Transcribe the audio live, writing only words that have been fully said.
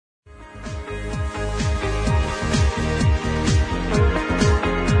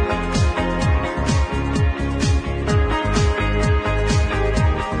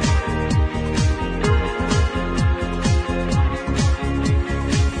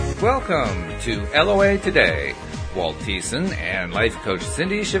Welcome to LOA Today. Walt Thiessen and life coach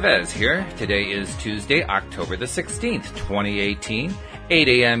Cindie Chavez here. Today is Tuesday, October the 16th, 2018, 8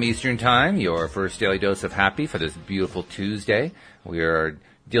 a.m. Eastern Time, your first daily dose of happy for this beautiful Tuesday. We are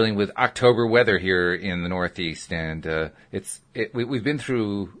dealing with October weather here in the Northeast, and we've been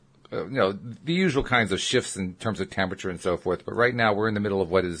through the usual kinds of shifts in terms of temperature and so forth. But right now we're in the middle of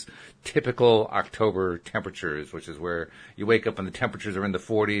what is typical October temperatures, which is where you wake up and the temperatures are in the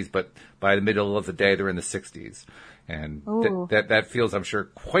 40s, but by the middle of the day they're in the 60s. And that feels, I'm sure,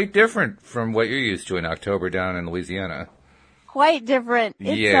 quite different from what you're used to in October down in Louisiana. Quite different.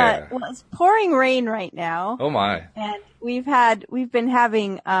 It's pouring rain right now. Oh my. And we've been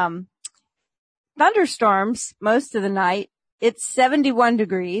having thunderstorms most of the night. It's 71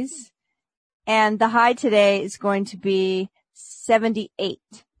 degrees, and the high today is going to be 78.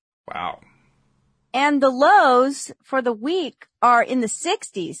 Wow. And the lows for the week are in the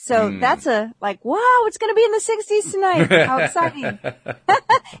 60s. So that's wow, it's going to be in the 60s tonight. How exciting.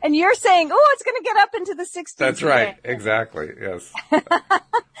 And you're saying, it's going to get up into the 60s. That's today. Right. Exactly. Yes.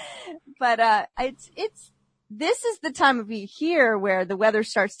 But this is the time of year where the weather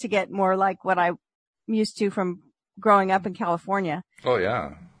starts to get more like what I'm used to from growing up in California. Oh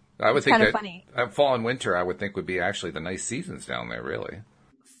yeah. I would think that funny. Fall and winter I would think would be actually the nice seasons down there, really.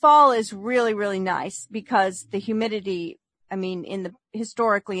 Fall is really, really nice because the humidity,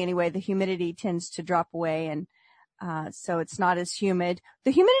 historically anyway, the humidity tends to drop away, and so it's not as humid.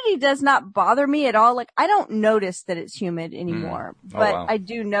 The humidity does not bother me at all. Like, I don't notice that it's humid anymore, but wow. I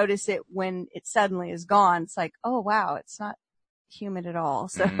do notice it when it suddenly is gone. It's like, oh wow, it's not humid at all.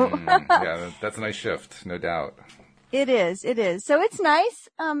 So yeah, that's a nice shift, no doubt. It is. So it's nice.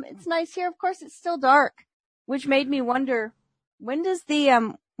 It's nice here. Of course, it's still dark, which made me wonder, when does the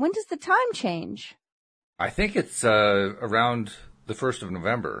time change? I think it's around the 1st of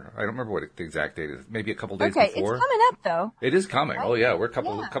November. I don't remember what the exact date is. Maybe a couple days before. Okay, it's coming up though. It is coming. Right? Oh yeah, we're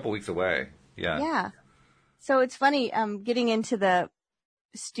a couple weeks away. Yeah. Yeah. So it's funny, getting into the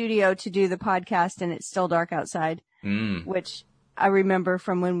studio to do the podcast and it's still dark outside, which I remember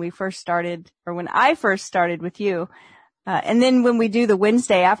from when we first started, or when I first started with you. And then when we do the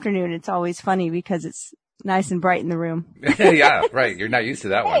Wednesday afternoon, it's always funny because it's nice and bright in the room. Yeah, right. You're not used to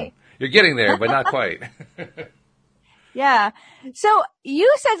that one. You're getting there, but not quite. Yeah. So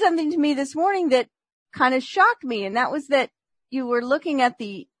you said something to me this morning that kind of shocked me, and that was that you were looking at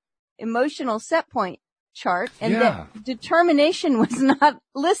the emotional set point chart and that determination was not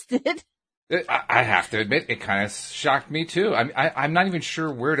listed. I have to admit, it kind of shocked me too. I'm not even sure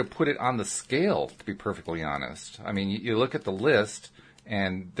where to put it on the scale, to be perfectly honest. I mean, you look at the list,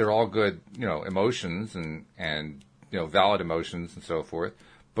 and they're all good, emotions and valid emotions and so forth.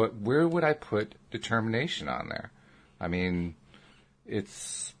 But where would I put determination on there? I mean, it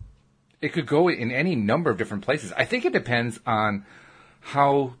could go in any number of different places. I think it depends on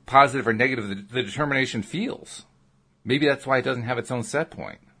how positive or negative the determination feels. Maybe that's why it doesn't have its own set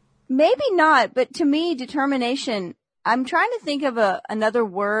point. Maybe not, but to me, determination, I'm trying to think of another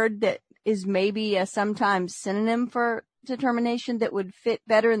word that is maybe a sometimes synonym for determination that would fit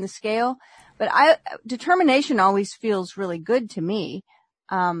better in the scale. But determination always feels really good to me.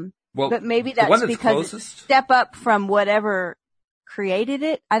 But maybe that's because it's step up from whatever created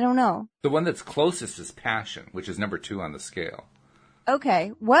it. I don't know. The one that's closest is passion, which is number 2 on the scale.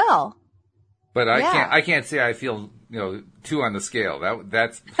 Okay, well. But I can't say I feel 2 on the scale.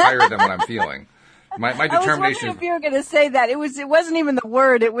 That's higher than what I'm feeling. My determination. I was wondering if you were going to say that. It wasn't even the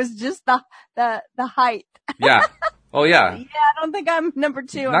word. It was just the height. Yeah. Oh yeah. Yeah, I don't think I'm number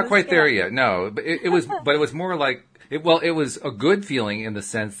 2. Not quite there yet. No, but it was more like it was a good feeling in the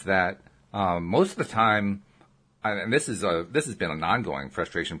sense that most of the time, and this has been an ongoing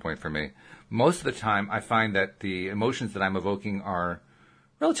frustration point for me. Most of the time, I find that the emotions that I'm evoking are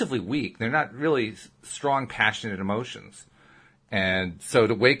relatively weak. They're not really strong, passionate emotions. And so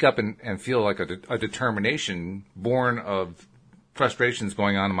to wake up and feel like a determination born of frustrations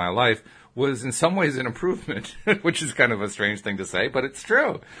going on in my life was in some ways an improvement, which is kind of a strange thing to say, but it's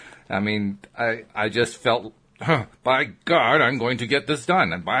true. I mean, I just felt, by God, I'm going to get this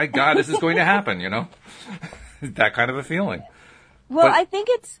done. And by God, this is going to happen, that kind of a feeling. Well, I think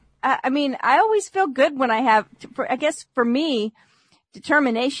I always feel good when I have, I guess for me,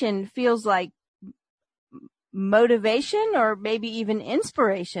 determination feels like motivation or maybe even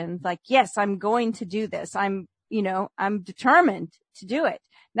inspiration. Like, yes, I'm going to do this. I'm determined to do it.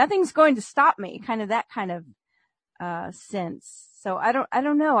 Nothing's going to stop me. Kind of that kind of sense. So I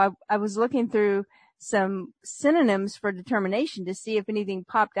don't know. I was looking through some synonyms for determination to see if anything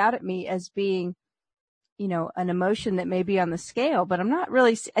popped out at me as being, an emotion that may be on the scale, but I'm not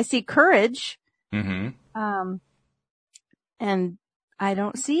really, I see courage. Mm-hmm. And I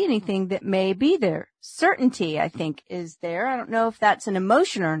don't see anything that may be there. Certainty, I think, is there. I don't know if that's an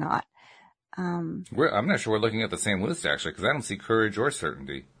emotion or not. I'm not sure we're looking at the same list, actually, because I don't see courage or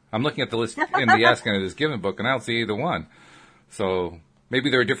certainty. I'm looking at the list in the Asking It Is Given book, and I don't see either one. So maybe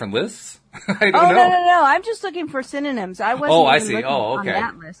there are different lists? I don't know. No. I'm just looking for synonyms. I wasn't I even see. looking Okay. on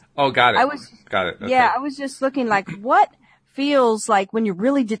that list. Oh, got it. Got it. Okay. Yeah, I was just looking like what feels like when you're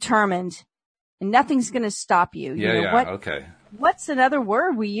really determined and nothing's going to stop you. Okay. What's another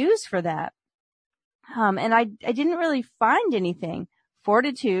word we use for that? And I didn't really find anything.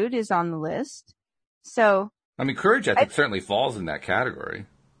 Fortitude is on the list. So. I mean, courage, I think, certainly falls in that category.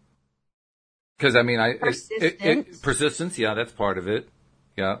 Because, I mean, persistence, yeah, that's part of it.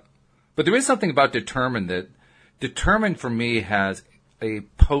 Yeah. But there is something about determined for me has a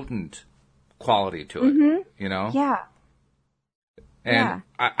potent quality to it, Mm-hmm. Yeah. And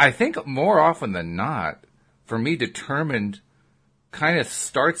I think more often than not, for me, determined kind of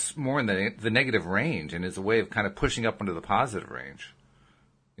starts more in the negative range and is a way of kind of pushing up into the positive range.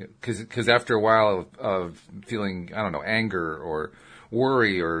 Because after a while of feeling, I don't know, anger or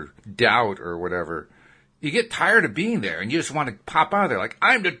worry or doubt or whatever, you get tired of being there and you just want to pop out of there. Like,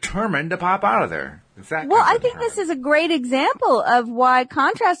 I'm determined to pop out of there. Well, I think this is a great example of why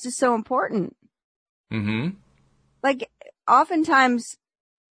contrast is so important. Mm-hmm. Like, oftentimes,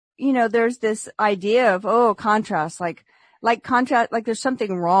 there's this idea of, contrast, like contrast, like there's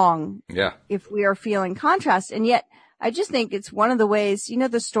something wrong. Yeah. If we are feeling contrast. And yet, I just think it's one of the ways,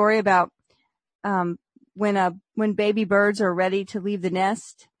 the story about, when baby birds are ready to leave the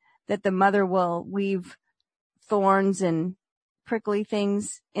nest, that the mother will weave thorns and prickly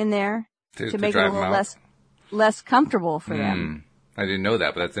things in there to make it a little less comfortable for them. I didn't know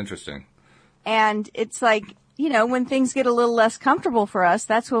that, but that's interesting. And it's like, when things get a little less comfortable for us,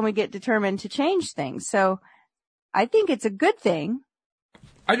 that's when we get determined to change things. So I think it's a good thing.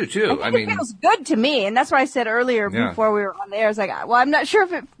 I do too. I mean, it feels good to me, and that's why I said earlier before we were on the air, I was like, well, I'm not sure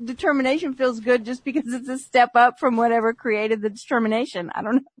if determination feels good just because it's a step up from whatever created the determination. I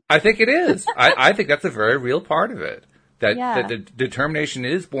don't know. I think it is. I think that's a very real part of it. That the determination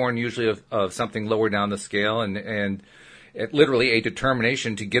is born usually of something lower down the scale, and literally a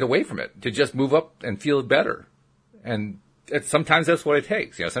determination to get away from it, to just move up and feel better. And sometimes that's what it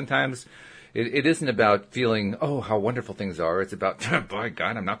takes. Sometimes it isn't about feeling, oh, how wonderful things are. It's about, by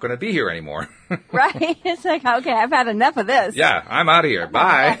God, I'm not going to be here anymore. Right? It's like, okay, I've had enough of this. Yeah, I'm out of here.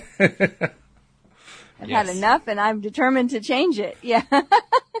 Bye. I've had enough, and I'm determined to change it. Yeah.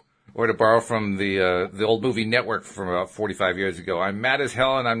 Or to borrow from the old movie Network from about 45 years ago, I'm mad as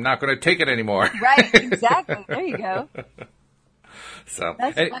hell, and I'm not going to take it anymore. Right, exactly. There you go. So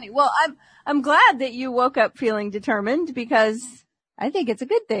that's funny. Well, I'm glad that you woke up feeling determined, because I think it's a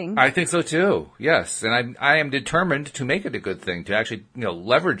good thing. I think so too. Yes, and I am determined to make it a good thing, to actually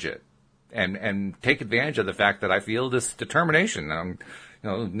leverage it and take advantage of the fact that I feel this determination.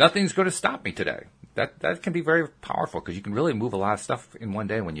 Nothing's going to stop me today. That can be very powerful, because you can really move a lot of stuff in one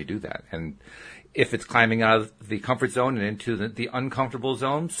day when you do that. And if it's climbing out of the comfort zone and into the uncomfortable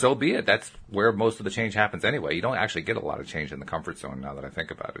zone, so be it. That's where most of the change happens anyway. You don't actually get a lot of change in the comfort zone, now that I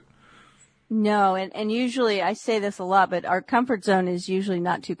think about it. No, and usually, I say this a lot, but our comfort zone is usually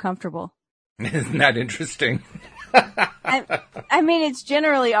not too comfortable. Isn't that interesting? I mean, it's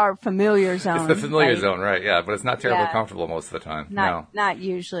generally our familiar zone. It's the familiar zone, right? Yeah, but it's not terribly comfortable most of the time. Not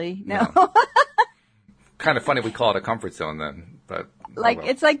usually, no. Kind of funny we call it a comfort zone then, but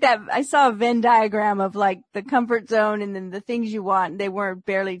it's like that. I saw a Venn diagram of like the comfort zone and then the things you want. They weren't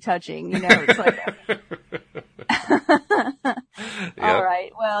barely touching, It's like. All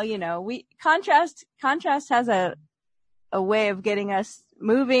right. Well, contrast has a way of getting us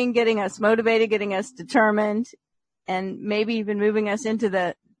moving, getting us motivated, getting us determined, and maybe even moving us into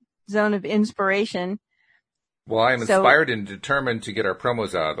the zone of inspiration. Well, I am inspired and determined to get our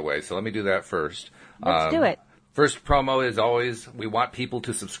promos out of the way, so let me do that first. Let's do it. First promo is always, we want people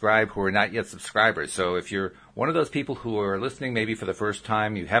to subscribe who are not yet subscribers. So if you're one of those people who are listening maybe for the first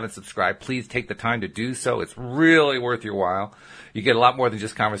time, you haven't subscribed, please take the time to do so. It's really worth your while. You get a lot more than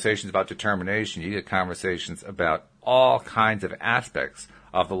just conversations about determination. You get conversations about all kinds of aspects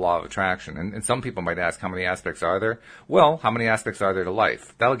of the law of attraction. And some people might ask, how many aspects are there? Well, how many aspects are there to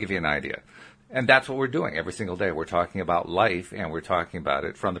life? That'll give you an idea. And that's what we're doing every single day. We're talking about life, and we're talking about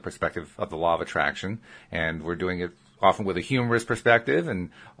it from the perspective of the law of attraction, and we're doing it often with a humorous perspective and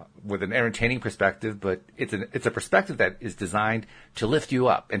with an entertaining perspective, but it's a perspective that is designed to lift you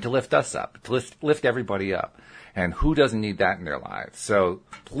up and to lift us up, to lift everybody up. And who doesn't need that in their lives? So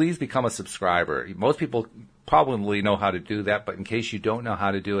please become a subscriber. Most people probably know how to do that, but in case you don't know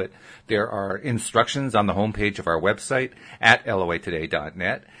how to do it, there are instructions on the homepage of our website at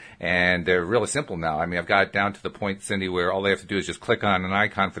loatoday.net, and they're really simple now. I mean, I've got it down to the point, Cindie, where all they have to do is just click on an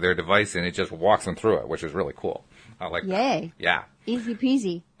icon for their device, and it just walks them through it, which is really cool. I like that. Yay. Yeah. Easy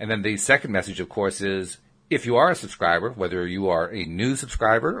peasy. And then the second message, of course, is if you are a subscriber, whether you are a new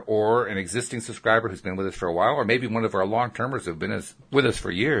subscriber or an existing subscriber who's been with us for a while, or maybe one of our long-termers who've been with us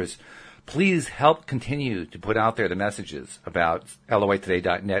for years, please help continue to put out there the messages about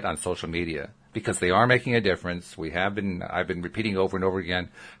loatoday.net on social media, because they are making a difference. I've been repeating over and over again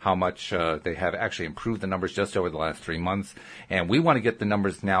how much they have actually improved the numbers just over the last 3 months. And we want to get the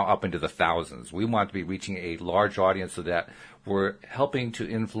numbers now up into the thousands. We want to be reaching a large audience so that we're helping to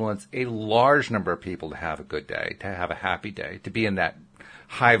influence a large number of people to have a good day, to have a happy day, to be in that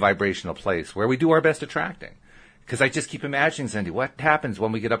high vibrational place where we do our best attracting. Because I just keep imagining, Cindie, what happens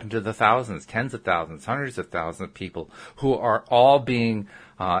when we get up into the thousands, tens of thousands, hundreds of thousands of people who are all being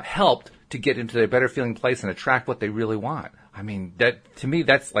helped to get into a better feeling place and attract what they really want. I mean, that to me,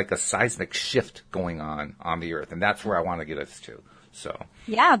 that's like a seismic shift going on the earth, and that's where I want to get us to. So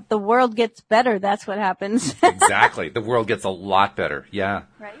yeah, the world gets better. That's what happens. Exactly. The world gets a lot better. Yeah.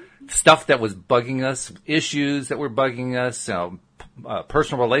 Right. Stuff that was bugging us, issues that were bugging us,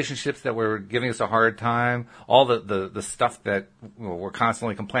 personal relationships that were giving us a hard time, all the stuff that we're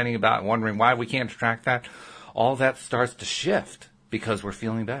constantly complaining about and wondering why we can't attract that, all that starts to shift because we're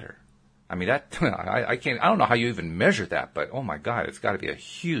feeling better. I mean, that I don't know how you even measure that, but oh my God, it's got to be a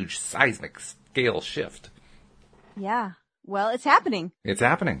huge seismic scale shift. Yeah. Well, it's happening. It's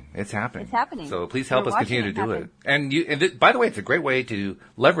happening. So please help us continue to do it. And by the way, it's a great way to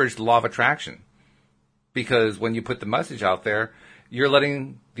leverage the law of attraction, because when you put the message out there, you're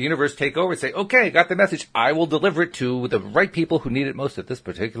letting the universe take over and say, okay, got the message. I will deliver it to the right people who need it most at this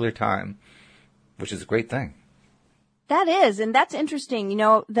particular time, which is a great thing. That is. And that's interesting.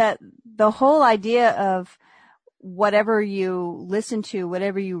 That the whole idea of whatever you listen to,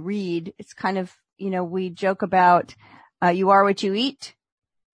 whatever you read, it's kind of, we joke about, you are what you eat,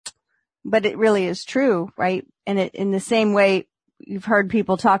 but it really is true, right? And in the same way, you've heard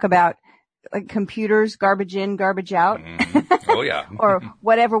people talk about like computers, garbage in, garbage out. Mm-hmm. Oh yeah. Or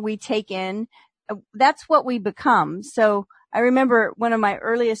whatever we take in, that's what we become. So I remember one of my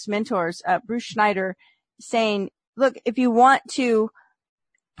earliest mentors, Bruce Schneider, saying, look, if you want to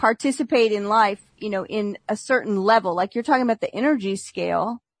participate in life, in a certain level, like you're talking about the energy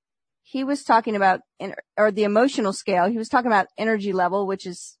scale, he was talking about, or the emotional scale, he was talking about energy level, which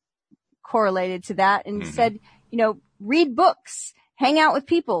is correlated to that, and said, read books, hang out with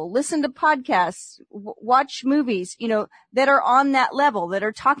people, listen to podcasts, watch movies, that are on that level, that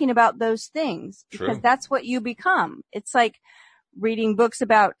are talking about those things, because that's what you become. It's like reading books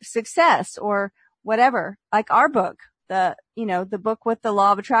about success or whatever, like our book, the book with the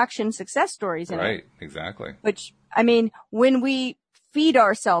law of attraction success stories in it. Right, exactly. Which, I mean, when we feed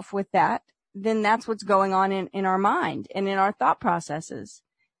ourselves with that, then that's what's going on in our mind and in our thought processes.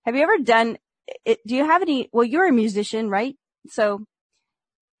 Have you ever done it? Do you have any, well, you're a musician, right? So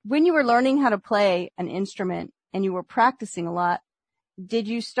when you were learning how to play an instrument and you were practicing a lot, did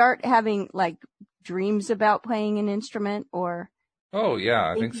you start having like dreams about playing an instrument or? Oh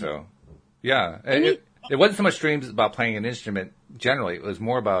yeah, I think so. Yeah. It wasn't so much dreams about playing an instrument generally. It was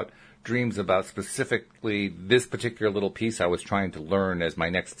more about dreams about specifically this particular little piece I was trying to learn as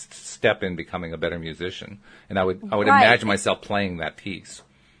my next step in becoming a better musician. And I would imagine myself playing that piece.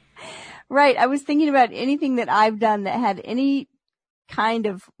 Right. I was thinking about anything that I've done that had any kind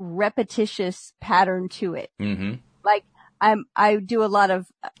of repetitious pattern to it. Mm-hmm. Like I do a lot of,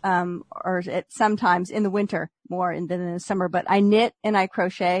 sometimes in the winter more than in the summer, but I knit and I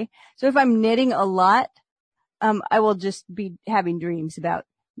crochet. So if I'm knitting a lot, I will just be having dreams about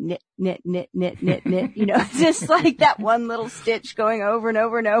knit, just like that one little stitch going over and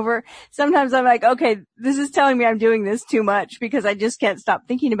over and over. Sometimes I'm like, okay, this is telling me I'm doing this too much because I just can't stop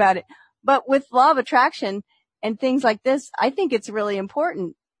thinking about it. But with law of attraction and things like this, I think it's really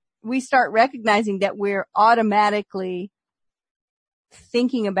important. We start recognizing that we're automatically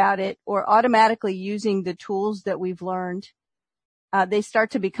thinking about it or automatically using the tools that we've learned. They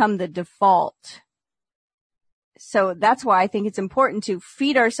start to become the default. So that's why I think it's important to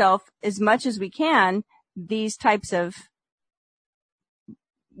feed ourselves as much as we can these types of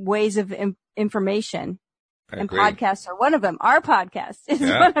ways of information. And podcasts are one of them. Our podcast is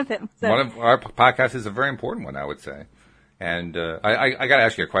one of them. So. One of our podcasts is a very important one, I would say. And I got to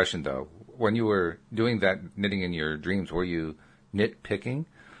ask you a question, though. When you were doing that knitting in your dreams, were you nitpicking?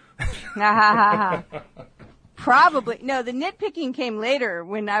 Probably. No, the nitpicking came later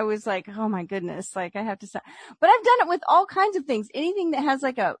when I was like, oh my goodness, like I have to stop. But I've done it with all kinds of things. Anything that has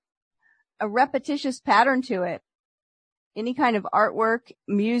like a repetitious pattern to it. Any kind of artwork,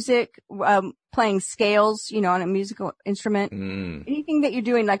 music, playing scales, on a musical instrument. Anything that you're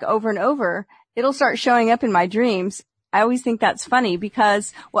doing like over and over, it'll start showing up in my dreams. I always think that's funny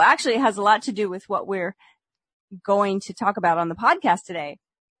because, well, actually it has a lot to do with what we're going to talk about on the podcast today.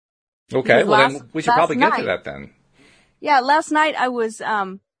 Okay, well then we should probably get to that then. Yeah, last night I was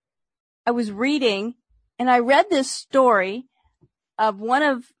reading and I read this story of one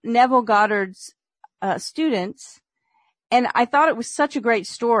of Neville Goddard's students, and I thought it was such a great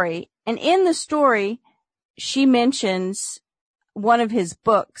story. And in the story, she mentions one of his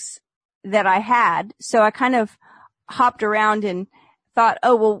books that I had, so I kind of hopped around and thought,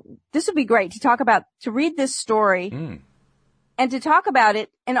 oh, well, this would be great to read this story and to talk about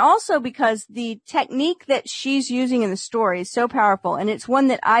it. And also because the technique that she's using in the story is so powerful, and it's one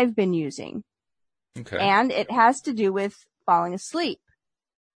that I've been using. Okay. And it has to do with falling asleep.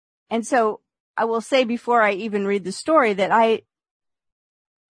 And so I will say before I even read the story that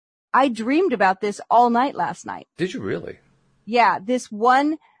I dreamed about this all night last night. Did you really? Yeah, this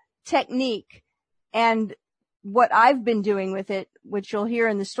one technique and what I've been doing with it, which you'll hear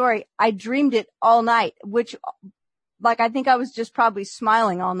in the story, I dreamed it all night, which, like, I think I was just probably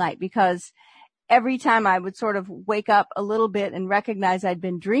smiling all night because every time I would sort of wake up a little bit and recognize I'd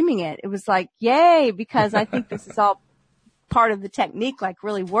been dreaming it, it was like, yay, because I think this is all part of the technique, like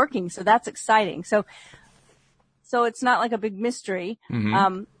really working. So that's exciting. So it's not like a big mystery.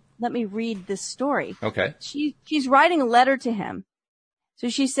 Mm-hmm. Let me read this story. Okay. She's writing a letter to him. So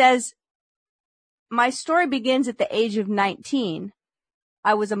she says, my story begins at the age of 19.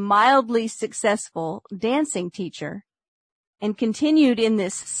 I was a mildly successful dancing teacher and continued in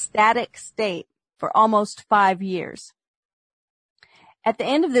this static state for almost 5 years. At the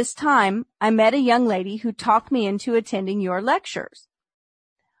end of this time, I met a young lady who talked me into attending your lectures.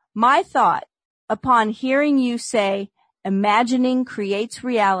 My thought, upon hearing you say, imagining creates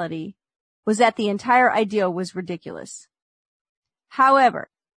reality, was that the entire idea was ridiculous. However,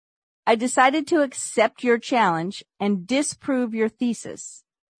 I decided to accept your challenge and disprove your thesis.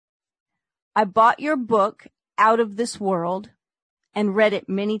 I bought your book, Out of This World, and read it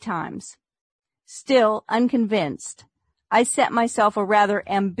many times. Still unconvinced, I set myself a rather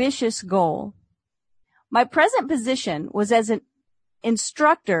ambitious goal. My present position was as an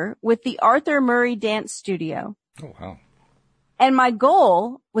instructor with the Arthur Murray Dance Studio. Oh, wow. And my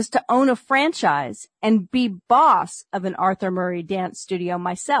goal was to own a franchise and be boss of an Arthur Murray Dance Studio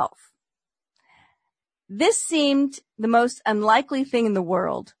myself. This seemed the most unlikely thing in the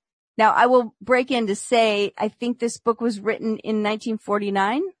world. Now, I will break in to say I think this book was written in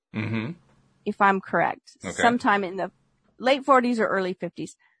 1949, if I'm correct, sometime in the late 40s or early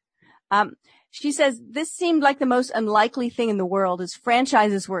 50s. She says, this seemed like the most unlikely thing in the world as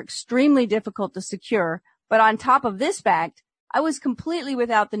franchises were extremely difficult to secure. But on top of this fact, I was completely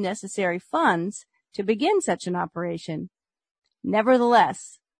without the necessary funds to begin such an operation.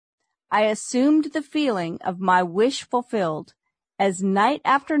 Nevertheless, I assumed the feeling of my wish fulfilled as night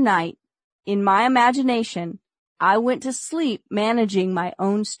after night, in my imagination, I went to sleep managing my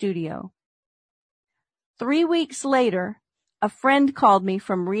own studio. 3 weeks later, a friend called me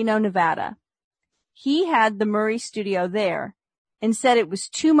from Reno, Nevada. He had the Murray studio there and said it was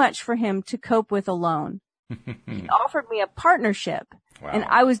too much for him to cope with alone. He offered me a partnership, and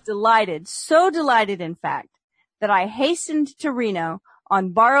I was delighted, so delighted, in fact, that I hastened to Reno on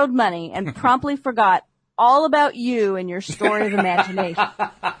borrowed money and promptly forgot all about you and your story of imagination.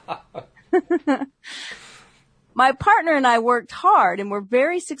 My partner and I worked hard and were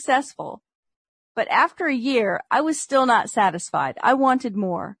very successful. But after a year, I was still not satisfied. I wanted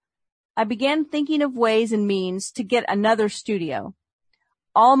more. I began thinking of ways and means to get another studio.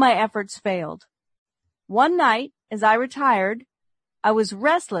 All my efforts failed. One night, as I retired, I was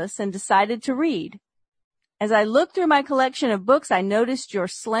restless and decided to read. As I looked through my collection of books, I noticed your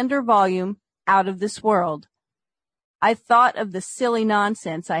slender volume, Out of This World. I thought of the silly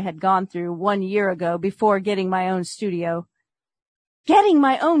nonsense I had gone through 1 year ago before getting my own studio. Getting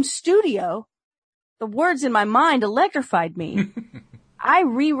my own studio? The words in my mind electrified me. I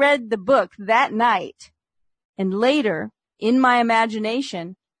reread the book that night, and later, in my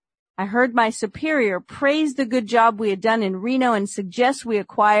imagination, I heard my superior praise the good job we had done in Reno and suggest we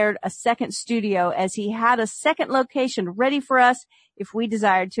acquired a second studio as he had a second location ready for us if we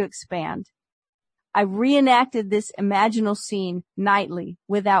desired to expand. I reenacted this imaginal scene nightly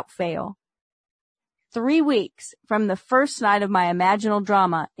without fail. 3 weeks from the first night of my imaginal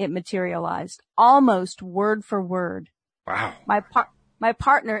drama, it materialized, almost word for word. Wow. My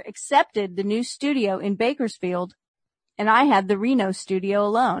partner accepted the new studio in Bakersfield, and I had the Reno studio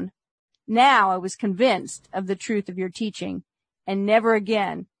alone. Now I was convinced of the truth of your teaching, and never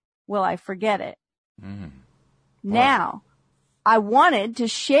again will I forget it. Now, I wanted to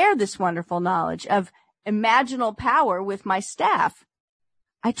share this wonderful knowledge of imaginal power with my staff.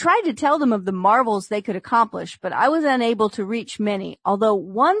 I tried to tell them of the marvels they could accomplish, but I was unable to reach many, although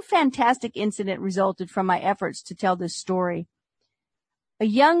one fantastic incident resulted from my efforts to tell this story. A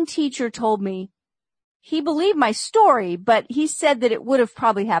young teacher told me he believed my story, but he said that it would have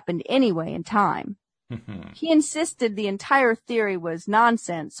probably happened anyway in time. He insisted the entire theory was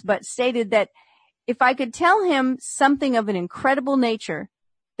nonsense, but stated that if I could tell him something of an incredible nature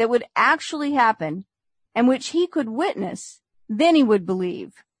that would actually happen and which he could witness, then he would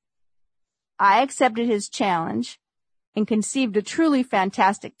believe. I accepted his challenge and conceived a truly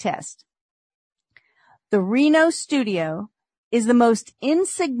fantastic test. The Reno studio is the most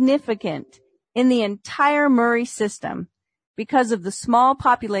insignificant in the entire Murray system because of the small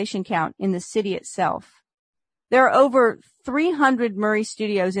population count in the city itself. There are over 300 Murray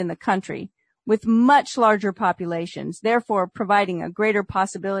studios in the country with much larger populations, therefore providing a greater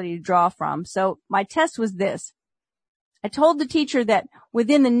possibility to draw from. So my test was this. I told the teacher that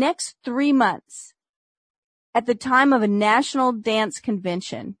within the next 3 months, at the time of a national dance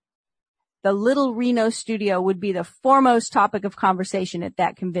convention, the little Reno studio would be the foremost topic of conversation at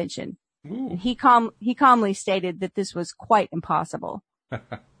that convention. And he calmly stated that this was quite impossible.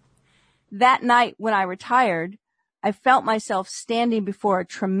 That night when I retired, I felt myself standing before a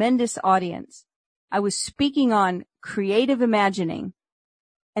tremendous audience. I was speaking on creative imagining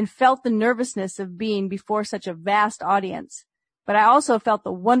and felt the nervousness of being before such a vast audience, but I also felt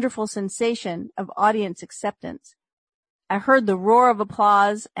the wonderful sensation of audience acceptance. I heard the roar of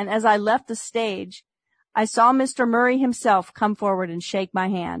applause, and as I left the stage, I saw Mr. Murray himself come forward and shake my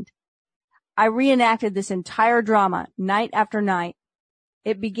hand. I reenacted this entire drama night after night.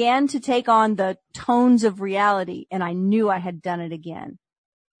 It began to take on the tones of reality, and I knew I had done it again.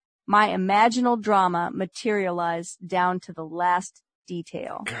 My imaginal drama materialized down to the last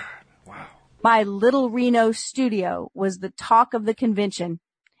detail. God, wow. My little Reno studio was the talk of the convention,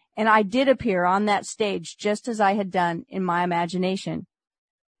 and I did appear on that stage just as I had done in my imagination.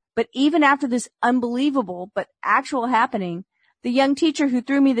 But even after this unbelievable but actual happening, the young teacher who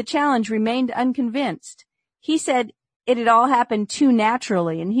threw me the challenge remained unconvinced. He said it had all happened too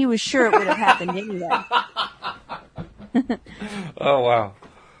naturally, and he was sure it would have happened anyway. Oh, wow.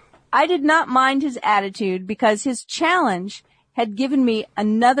 I did not mind his attitude because his challenge had given me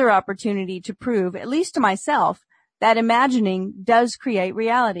another opportunity to prove, at least to myself, that imagining does create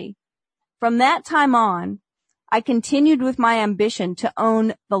reality. From that time on, I continued with my ambition to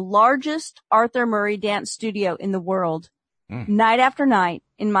own the largest Arthur Murray dance studio in the world. Night after night,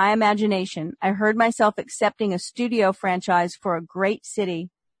 in my imagination, I heard myself accepting a studio franchise for a great city.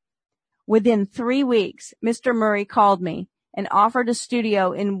 Within 3 weeks, Mr. Murray called me and offered a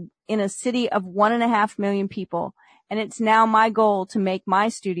studio in a city of 1.5 million people, and it's now my goal to make my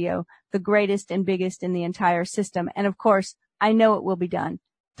studio the greatest and biggest in the entire system. And of course, I know it will be done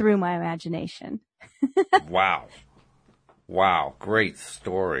through my imagination. Wow. Wow. Great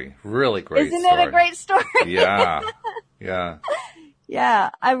story. Really great Isn't story. it a great story? Yeah. Yeah.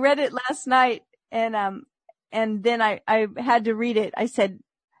 Yeah. I read it last night and then I had to read it. I said,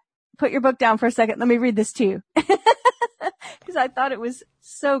 put your book down for a second. Let me read this to you. Because I thought it was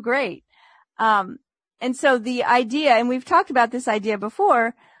so great. And so the idea, and we've talked about this idea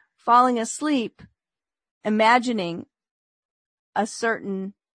before, falling asleep, imagining a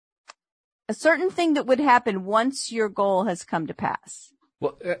certain thing that would happen once your goal has come to pass.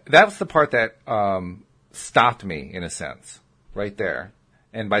 Well, that was the part that stopped me, in a sense, right there.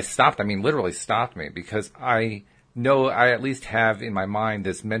 And by stopped, I mean literally stopped me, because I know I at least have in my mind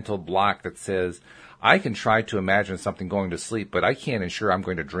this mental block that says, I can try to imagine something going to sleep, but I can't ensure I'm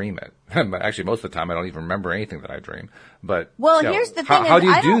going to dream it. Actually, most of the time, I don't even remember anything that I dream. But well, here's the thing: how do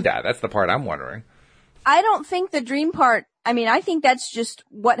you do that? That's the part I'm wondering. I don't think the dream part. I mean, I think that's just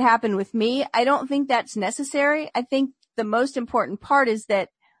what happened with me. I don't think that's necessary. I think the most important part is that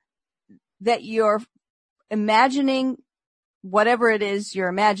you're imagining whatever it is you're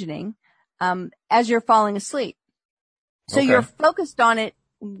imagining as you're falling asleep. So Okay. You're focused on it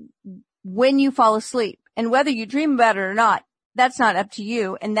when you fall asleep. And whether you dream about it or not, that's not up to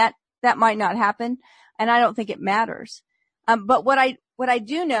you. And that might not happen. And I don't think it matters. But what I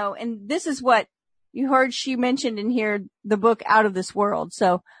do know, and this is what you heard she mentioned in here, the book Out of This World.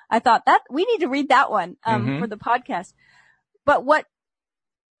 So I thought that we need to read that one, for the podcast. But what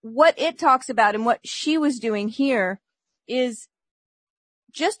it talks about and what she was doing here is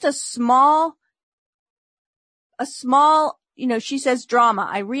just a small, she says drama.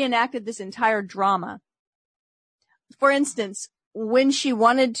 I reenacted this entire drama. For instance, when she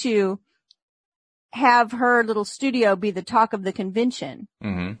wanted to have her little studio be the talk of the convention,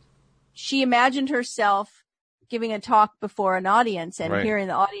 she imagined herself giving a talk before an audience and hearing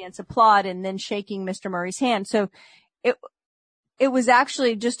the audience applaud and then shaking Mr. Murray's hand. So it was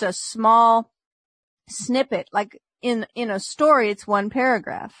actually just a small snippet. Like in a story, it's one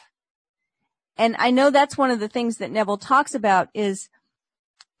paragraph. And I know that's one of the things that Neville talks about is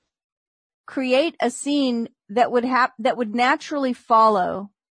create a scene that would naturally follow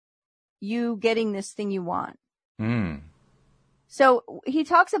you getting this thing you want. So he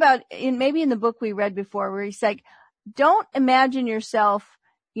talks about maybe in the book we read before where he's like, don't imagine yourself,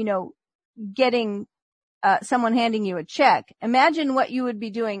 getting someone handing you a check. Imagine what you would be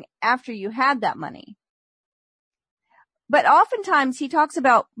doing after you had that money. But oftentimes he talks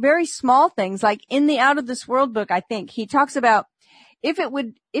about very small things, like in the Out of This World book, I think he talks about if it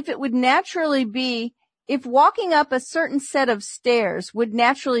would naturally be, if walking up a certain set of stairs would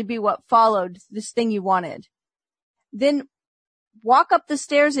naturally be what followed this thing you wanted, then walk up the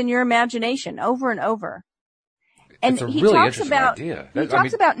stairs in your imagination over and over. And it's a really interesting idea. He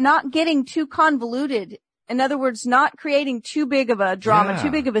talks about not getting too convoluted. In other words, not creating too big of a drama,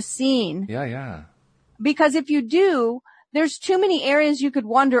 too big of a scene. Yeah. Because if you do, there's too many areas you could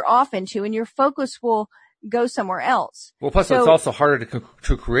wander off into and your focus will go somewhere else. Well, plus it's also harder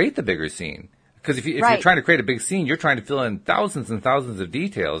to create the bigger scene. Because if you're trying to create a big scene, you're trying to fill in thousands and thousands of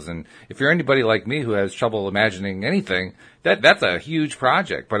details. And if you're anybody like me who has trouble imagining anything, that's a huge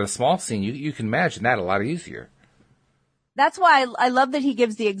project. But a small scene, you can imagine that a lot easier. That's why I love that he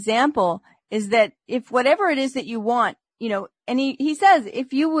gives the example is that if whatever it is that you want, and he says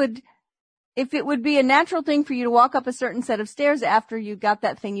if it would be a natural thing for you to walk up a certain set of stairs after you got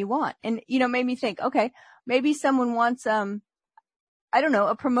that thing you want. And, made me think, okay, maybe someone wants, a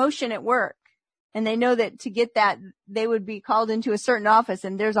promotion at work. And they know that to get that, they would be called into a certain office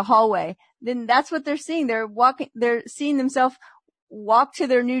and there's a hallway. Then that's what they're seeing. They're seeing themselves walk to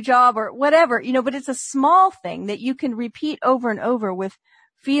their new job or whatever, but it's a small thing that you can repeat over and over with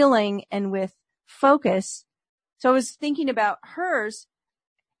feeling and with focus. So I was thinking about hers.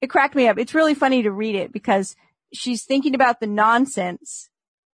 It cracked me up. It's really funny to read it because she's thinking about the nonsense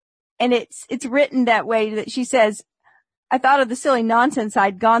and it's written that way that she says, I thought of the silly nonsense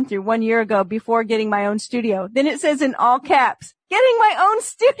I'd gone through 1 year ago before getting my own studio. Then it says in all caps, getting my own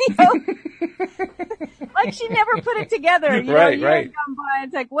studio. Like she never put it together. Right. Come by,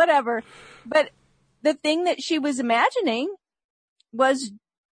 it's like, whatever. But the thing that she was imagining was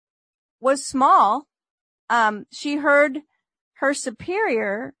small. She heard her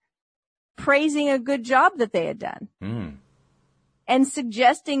superior praising a good job that they had done. And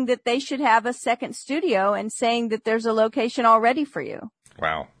suggesting that they should have a second studio and saying that there's a location already for you.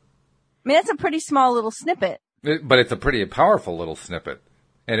 Wow. I mean, that's a pretty small little snippet. But it's a pretty powerful little snippet.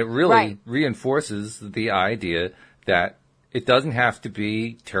 And it really reinforces the idea that it doesn't have to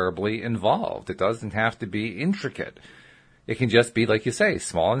be terribly involved. It doesn't have to be intricate. It can just be, like you say,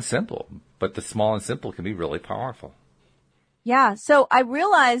 small and simple. But the small and simple can be really powerful. Yeah. So I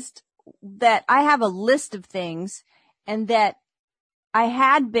realized that I have a list of things and that I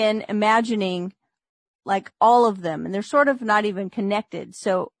had been imagining like all of them and they're sort of not even connected.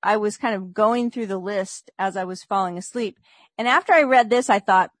 So I was kind of going through the list as I was falling asleep. And after I read this, I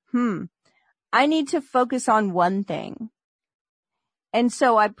thought, I need to focus on one thing. And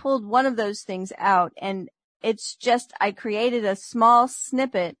so I pulled one of those things out and it's just, I created a small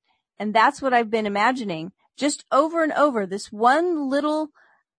snippet and that's what I've been imagining just over and over, this one little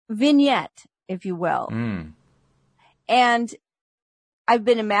vignette, if you will. And I've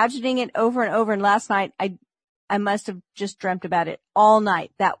been imagining it over and over. And last night, I must have just dreamt about it all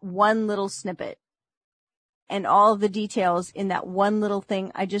night, that one little snippet and all of the details in that one little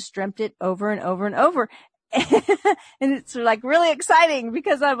thing. I just dreamt it over and over and over. And it's like really exciting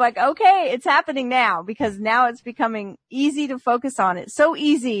because I'm like, okay, it's happening now because now it's becoming easy to focus on it. So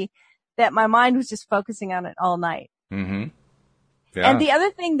easy that my mind was just focusing on it all night. Yeah. And the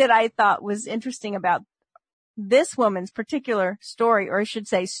other thing that I thought was interesting about this woman's particular story, or I should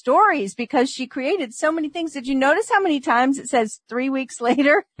say stories, because she created so many things. Did you notice how many times it says 3 weeks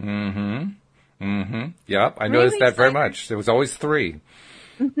later? Mm-hmm. Mm-hmm. Yep. I noticed that very much. There was always 3.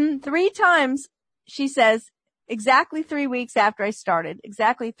 Mm-hmm. 3 times she says, exactly 3 weeks after I started.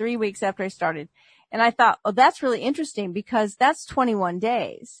 Exactly 3 weeks after I started. And I thought, oh, that's really interesting because that's 21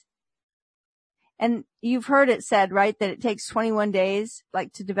 days. And you've heard it said, right, that it takes 21 days,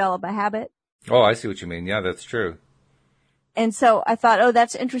 like, to develop a habit. Oh, I see what you mean. Yeah, that's true. And so I thought, oh,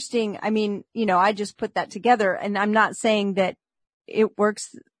 that's interesting. I mean, I just put that together, and I'm not saying that it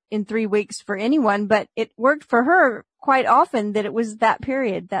works in 3 weeks for anyone, but it worked for her quite often, that it was that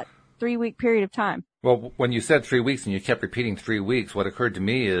period, that 3-week period of time. Well, when you said 3 weeks and you kept repeating 3 weeks, what occurred to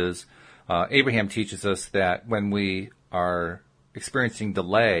me is Abraham teaches us that when we are experiencing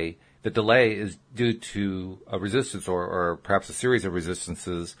delay, the delay is due to a resistance or perhaps a series of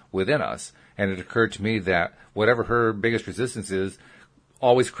resistances within us. And it occurred to me that whatever her biggest resistance is,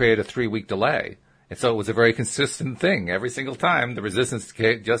 always create a 3-week delay. And so it was a very consistent thing. Every single time, the resistance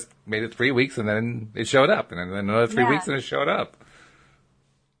just made it 3 weeks, and then it showed up. And then another 3 weeks, and it showed up.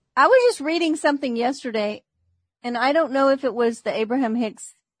 I was just reading something yesterday, and I don't know if it was the Abraham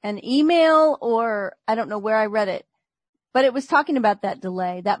Hicks, an email, or I don't know where I read it. But it was talking about that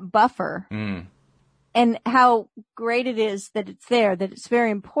delay, that buffer. And how great it is that it's there, that it's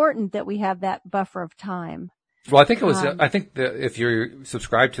very important that we have that buffer of time. Well, I think it was, I think that if you're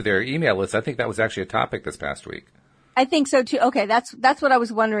subscribed to their email list, I think that was actually a topic this past week. I think so too. Okay. That's what I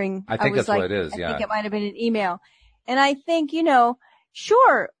was wondering. I think that's what it is. Yeah. I think it might have been an email. And I think,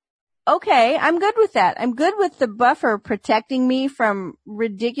 sure. Okay. I'm good with that. I'm good with the buffer protecting me from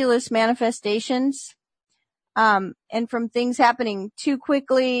ridiculous manifestations, and from things happening too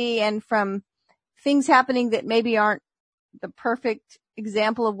quickly, and from things happening that maybe aren't the perfect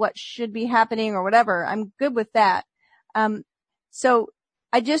example of what should be happening or whatever. I'm good with that. So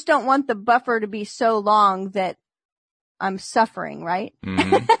I just don't want the buffer to be so long that I'm suffering, right?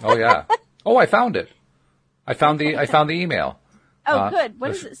 Mm-hmm. Oh yeah. Oh, I found it. I found the email. Oh, good. What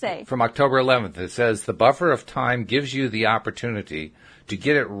does it say? From October 11th. It says, the buffer of time gives you the opportunity to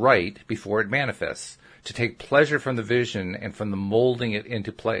get it right before it manifests, to take pleasure from the vision and from the molding it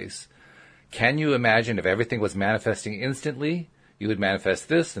into place. Can you imagine if everything was manifesting instantly? You would manifest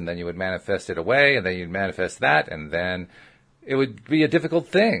this, and then you would manifest it away, and then you'd manifest that, and then it would be a difficult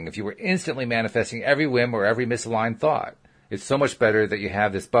thing if you were instantly manifesting every whim or every misaligned thought. It's so much better that you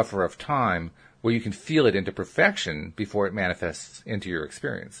have this buffer of time where you can feel it into perfection before it manifests into your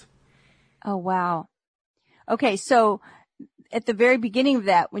experience. Oh, wow. Okay, so at the very beginning of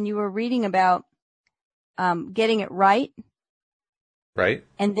that, when you were reading about getting it right, right?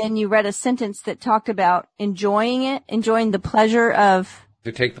 And then you read a sentence that talked about enjoying the pleasure of...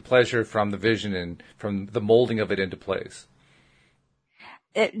 To take the pleasure from the vision and from the molding of it into place.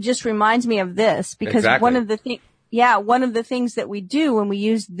 It just reminds me of this, because exactly. one of the things that we do when we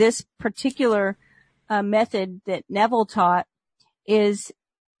use this particular method that Neville taught is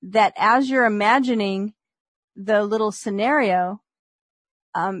that as you're imagining the little scenario,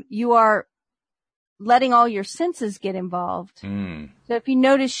 you are letting all your senses get involved. So if you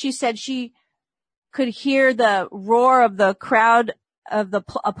notice, she said she could hear the roar of the crowd, of the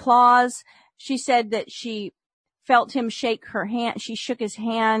applause. She said that she felt him shake her hand. She shook his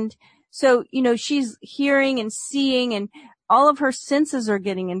hand. So, she's hearing and seeing, and all of her senses are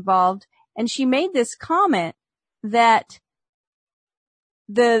getting involved. And she made this comment that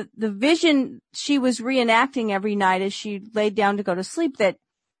the vision she was reenacting every night as she laid down to go to sleep, that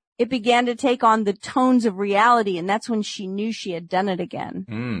it began to take on the tones of reality, and that's when she knew she had done it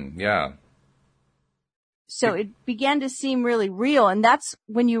again. Yeah. So it began to seem really real, and that's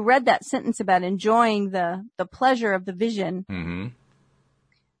when you read that sentence about enjoying the pleasure of the vision. Mm-hmm.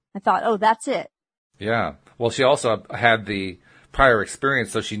 I thought, oh, that's it. Yeah. Well, she also had the prior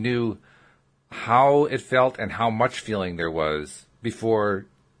experience, so she knew how it felt and how much feeling there was before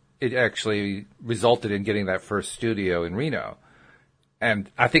it actually resulted in getting that first studio in Reno. And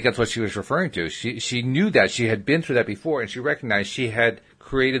I think that's what she was referring to. She knew that she had been through that before, and she recognized she had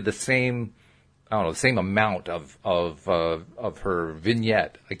created the same amount of her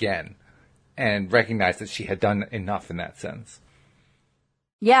vignette again, and recognized that she had done enough in that sense.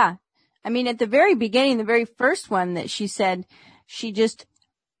 Yeah. I mean, at the very beginning, the very first one that she said, she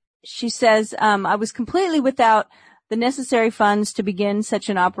says, I was completely without the necessary funds to begin such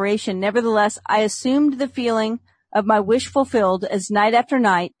an operation. Nevertheless, I assumed the feeling of my wish fulfilled as night after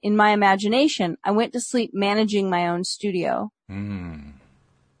night, in my imagination, I went to sleep managing my own studio. And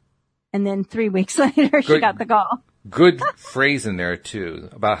then 3 weeks later, she got the call. Good phrase in there, too,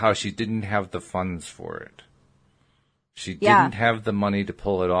 about how she didn't have the funds for it. She didn't have the money to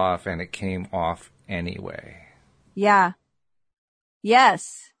pull it off, and it came off anyway. Yeah.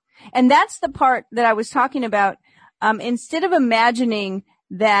 Yes. And that's the part that I was talking about. Instead of imagining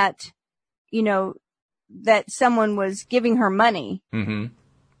that, that someone was giving her money,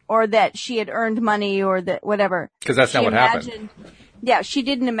 or that she had earned money, or that whatever. Because that's not what happened. Yeah, she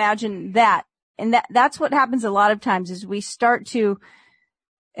didn't imagine that. And that's what happens a lot of times is we start to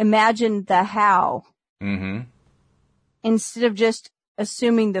imagine the how. Instead of just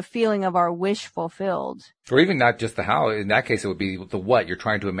assuming the feeling of our wish fulfilled. Or even not just the how. In that case, it would be the what. You're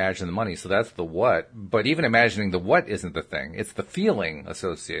trying to imagine the money. So that's the what. But even imagining the what isn't the thing. It's the feeling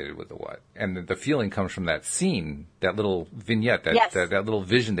associated with the what. And the feeling comes from that scene, that little vignette, that little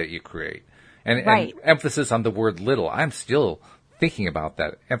vision that you create. And emphasis on the word little. I'm still thinking about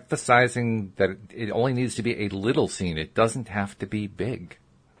that. Emphasizing that it only needs to be a little scene. It doesn't have to be big.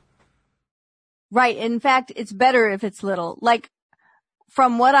 Right. In fact, it's better if it's little. Like,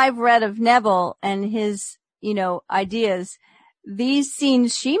 from what I've read of Neville and his, ideas, these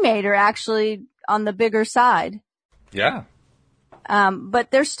scenes she made are actually on the bigger side. Yeah.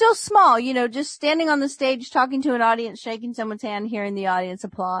 But they're still small, just standing on the stage, talking to an audience, shaking someone's hand, hearing the audience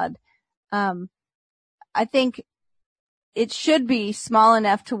applaud. I think it should be small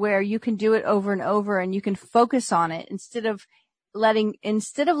enough to where you can do it over and over and you can focus on it instead of letting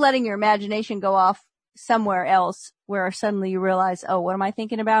your imagination go off somewhere else where suddenly you realize, oh, what am I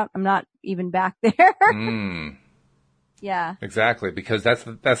thinking about? I'm not even back there. Yeah. Exactly, because that's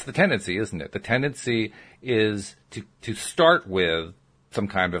the tendency, isn't it? The tendency is to start with some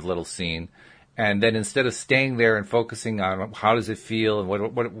kind of little scene, and then instead of staying there and focusing on how does it feel and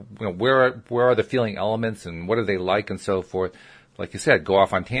where are the feeling elements and what are they like and so forth, like you said, go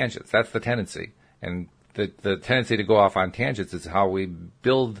off on tangents. That's the tendency, and the tendency to go off on tangents is how we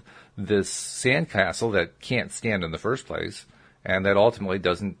build this sandcastle that can't stand in the first place, and that ultimately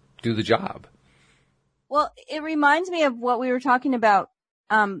doesn't do the job. Well, it reminds me of what we were talking about,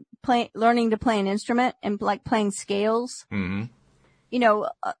 learning to play an instrument and like playing scales.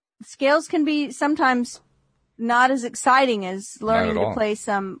 Scales can be sometimes not as exciting as learning to play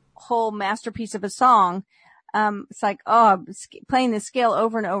some whole masterpiece of a song. It's like, playing the scale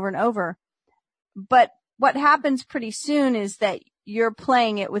over and over and over. But what happens pretty soon is that you're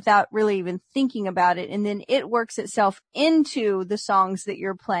playing it without really even thinking about it. And then it works itself into the songs that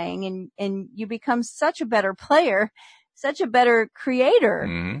you're playing and you become such a better player, such a better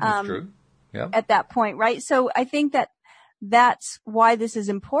creator. That's true. Yeah. At that point, right? So I think that's why this is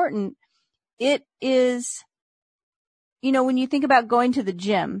important. It is, when you think about going to the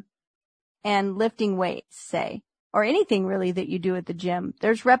gym and lifting weights, say, or anything really that you do at the gym,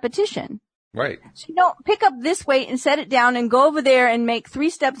 there's repetition. Right. So you don't pick up this weight and set it down and go over there and make 3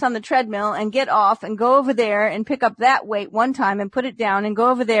 steps on the treadmill and get off and go over there and pick up that weight one time and put it down and go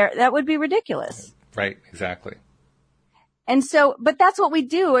over there. That would be ridiculous. Right. Exactly. And so, but that's what we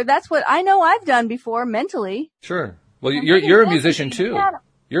do, or that's what I know I've done before mentally. Sure. Well, you're a musician too.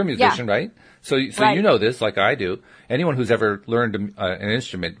 You're a musician, right? So right. You know this like I do. Anyone who's ever learned an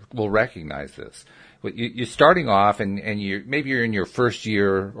instrument will recognize this. You're starting off and maybe you're in your first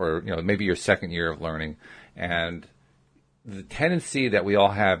year or, maybe your second year of learning. And the tendency that we all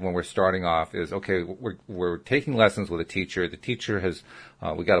have when we're starting off is, okay, we're taking lessons with a teacher. The teacher has,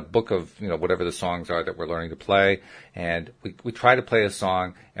 we got a book of, whatever the songs are that we're learning to play. And we try to play a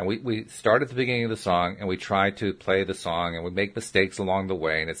song and we start at the beginning of the song and we try to play the song and we make mistakes along the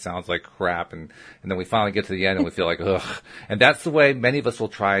way and it sounds like crap. And then we finally get to the end and we feel like, ugh. And that's the way many of us will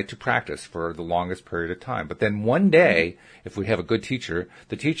try to practice for the longest period of time. But then one day, if we have a good teacher,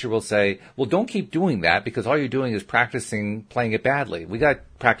 the teacher will say, well, don't keep doing that because all you're doing is practicing playing it badly. We got to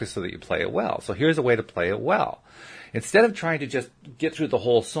practice so that you play it well. So here's a way to play it well. Instead of trying to just get through the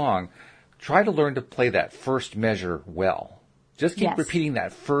whole song, try to learn to play that first measure well. Just keep repeating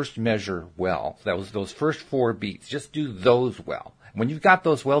that first measure well. That was those first 4 beats. Just do those well. When you've got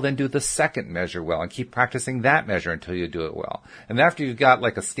those well, then do the second measure well and keep practicing that measure until you do it well. And after you've got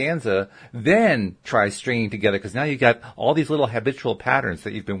like a stanza, then try stringing together because now you've got all these little habitual patterns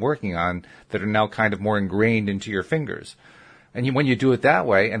that you've been working on that are now kind of more ingrained into your fingers. And when you do it that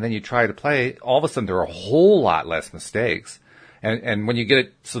way and then you try to play, all of a sudden there are a whole lot less mistakes. And when you get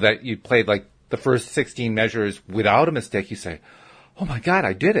it so that you played like the first 16 measures without a mistake, you say, oh my God,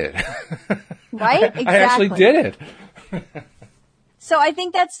 I did it. Right? Exactly. I actually did it. So I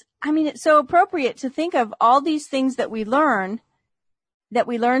think it's so appropriate to think of all these things that we learn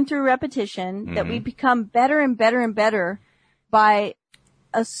through repetition, that we become better and better and better by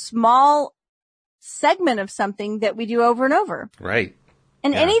a small segment of something that we do over and over. Right.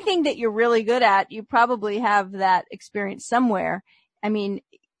 And anything that you're really good at, you probably have that experience somewhere. I mean,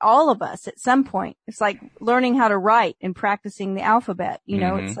 all of us at some point, it's like learning how to write and practicing the alphabet. You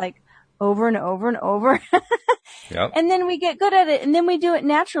know, it's like over and over and over. Yep. And then we get good at it and then we do it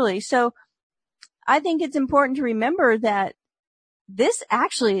naturally. So I think it's important to remember that this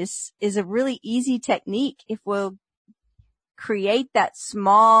actually is a really easy technique if we'll create that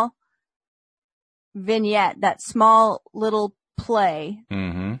small vignette, that small little play,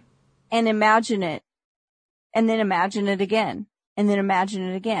 and imagine it, and then imagine it again, and then imagine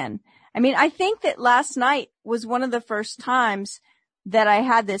it again. I mean, I think that last night was one of the first times that I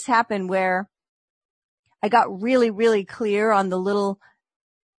had this happen where I got really, really clear on the little,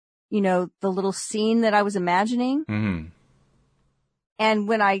 you know, the little scene that I was imagining. Mm-hmm. And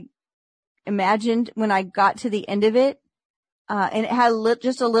when I got to the end of it, and it had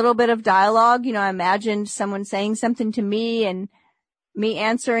just a little bit of dialogue, you know, I imagined someone saying something to me and me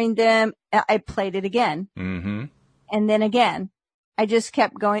answering them. I played it again. Mm-hmm. And then again. I just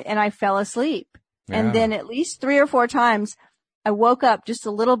kept going and I fell asleep. Yeah. And then at least 3 or 4 times I woke up just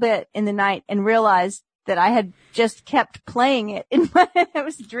a little bit in the night and realized that I had just kept playing it I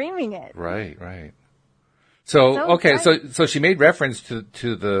was dreaming it. Right, right. So she made reference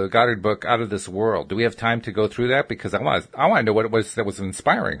to the Goddard book Out of This World. Do we have time to go through that? Because I want to know what it was that was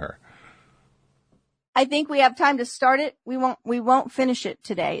inspiring her. I think we have time to start it. We won't finish it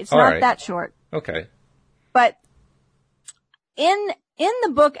today. It's not that short. Okay. But in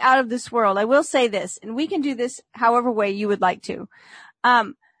the book Out of This World, I will say this, and we can do this however way you would like to.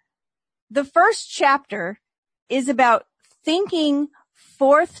 The first chapter is about thinking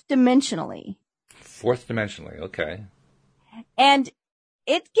fourth dimensionally. Fourth dimensionally, okay. And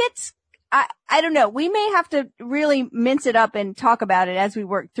it gets, I don't know, we may have to really mince it up and talk about it as we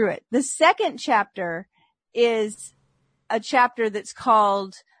work through it. The second chapter is a chapter that's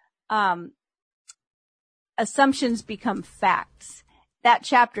called, Assumptions Become Facts. That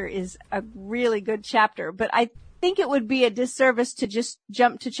chapter is a really good chapter, but I think it would be a disservice to just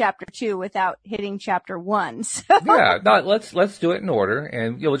jump to chapter 2 without hitting chapter 1. So. Yeah, no, let's do it in order,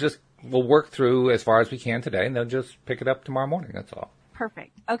 and we'll work through as far as we can today, and then just pick it up tomorrow morning. That's all.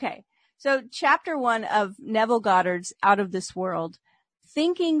 Perfect. Okay. So chapter 1 of Neville Goddard's Out of This World,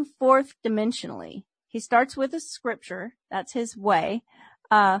 thinking fourth dimensionally. He starts with a scripture. That's his way.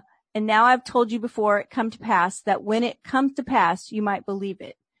 And now I've told you before it come to pass that when it comes to pass, you might believe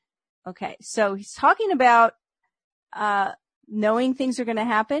it. Okay. So he's talking about, knowing things are going to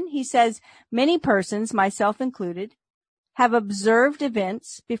happen. He says, many persons, myself included, have observed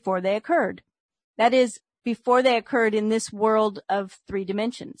events before they occurred. That is, before they occurred in this world of 3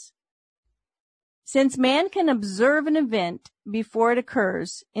 dimensions. Since man can observe an event before it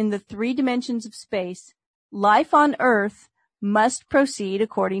occurs in the 3 dimensions of space, life on Earth must proceed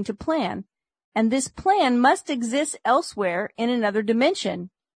according to plan. And this plan must exist elsewhere in another dimension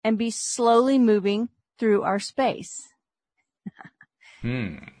and be slowly moving through our space.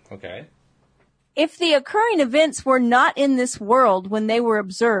 Okay. If the occurring events were not in this world when they were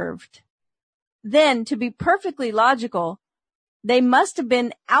observed, then, to be perfectly logical, they must have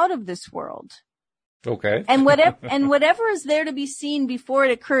been out of this world. Okay. And whatever is there to be seen before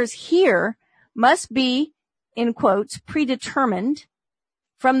it occurs here must be, in quotes, predetermined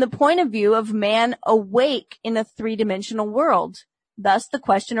from the point of view of man awake in a 3-dimensional world. Thus, the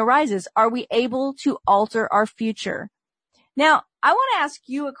question arises, are we able to alter our future? Now, I want to ask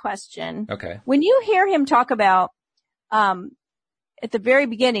you a question. Okay. When you hear him talk about, at the very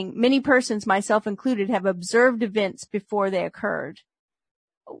beginning, many persons, myself included, have observed events before they occurred.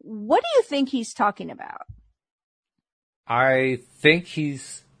 What do you think he's talking about? I think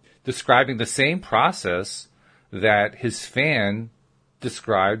he's describing the same process that his fan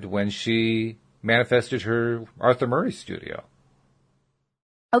described when she manifested her Arthur Murray studio.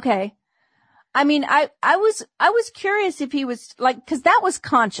 Okay. I mean, I was curious if he was like, cause that was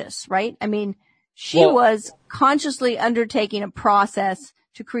conscious, right? I mean, she was consciously undertaking a process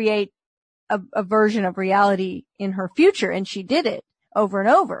to create a version of reality in her future, and she did it over and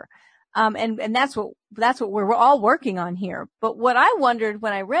over. And that's what we're all working on here. But what I wondered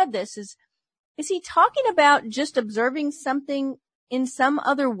when I read this is he talking about just observing something in some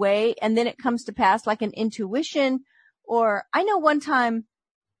other way and then it comes to pass, like an intuition? Or I know one time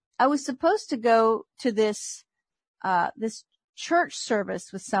I was supposed to go to this church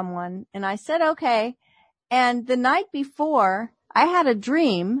service with someone, and I said, okay. And the night before I had a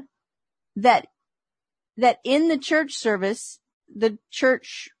dream that in the church service, the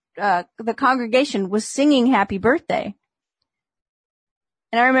church, the congregation was singing happy birthday.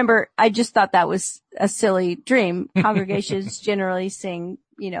 And I remember I just thought that was a silly dream. Congregations generally sing,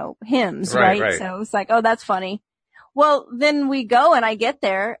 hymns, right? So it's like, oh, that's funny. Well, then we go and I get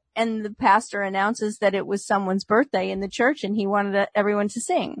there and the pastor announces that it was someone's birthday in the church and he wanted everyone to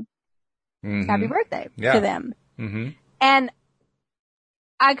sing happy birthday to them. Mm-hmm. And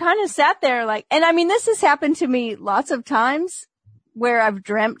I kind of sat there and I mean, this has happened to me lots of times where I've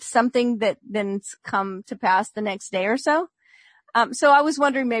dreamt something that then's come to pass the next day or so. So I was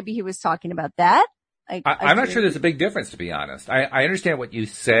wondering maybe he was talking about that. I'm not sure there's a big difference, to be honest. I understand what you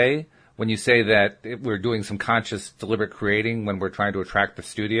say when you say that we're doing some conscious, deliberate creating when we're trying to attract the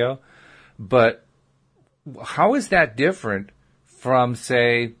studio. But how is that different from,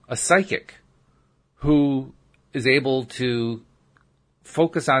 say, a psychic who is able to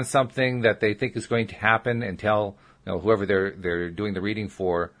focus on something that they think is going to happen and tell whoever they're doing the reading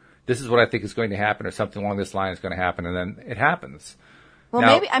for, this is what I think is going to happen, or something along this line is going to happen, and then it happens. Well,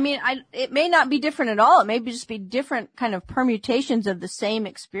 now, it may not be different at all. It may just be different kind of permutations of the same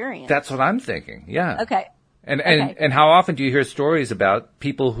experience. That's what I'm thinking. Yeah. Okay. And how often do you hear stories about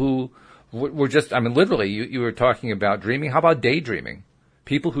people who were just, literally, you were talking about dreaming. How about daydreaming?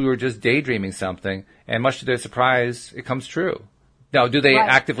 People who are just daydreaming something, and much to their surprise, it comes true. Now, do they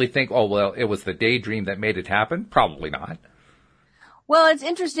actively think, oh, well, it was the daydream that made it happen? Probably not. Well, it's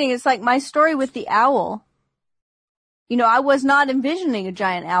interesting. It's like my story with the owl. I was not envisioning a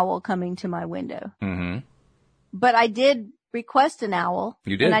giant owl coming to my window. Mm-hmm. But I did request an owl.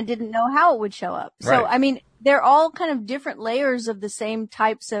 You did. And I didn't know how it would show up. Right. So, they're all kind of different layers of the same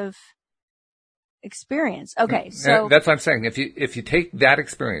types of experience. Okay, so that's what I'm saying. If you take that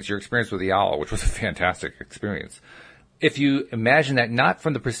experience, your experience with the owl, which was a fantastic experience, if you imagine that not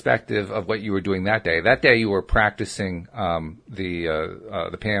from the perspective of what you were doing that day you were practicing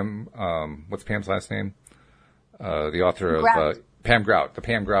the Pam, what's Pam's last name? The author of Pam Grout, the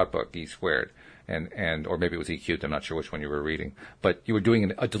Pam Grout book, E Squared, and or maybe it was E Cubed. I'm not sure which one you were reading, but you were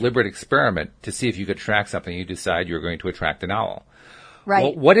doing a deliberate experiment to see if you could attract something. You decide you were going to attract an owl. Right.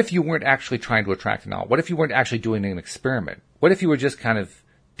 Well, what if you weren't actually trying to attract an owl? What if you weren't actually doing an experiment? What if you were just kind of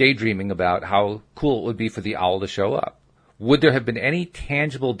daydreaming about how cool it would be for the owl to show up? Would there have been any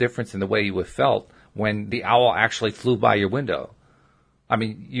tangible difference in the way you would have felt when the owl actually flew by your window?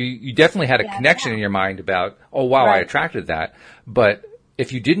 You definitely had a connection in your mind about, oh, wow, I attracted that. But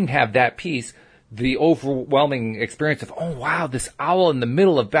if you didn't have that piece, the overwhelming experience of, oh, wow, this owl in the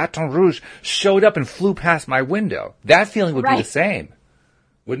middle of Baton Rouge showed up and flew past my window, that feeling would be the same,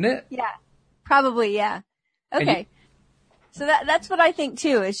 wouldn't it? Yeah, probably, yeah. Okay. So that's what I think,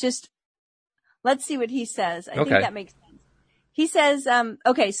 too. It's just, let's see what he says. I think that makes sense. He says,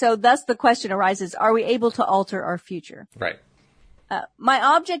 so thus the question arises, are we able to alter our future? Right. My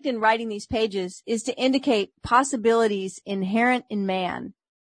object in writing these pages is to indicate possibilities inherent in man,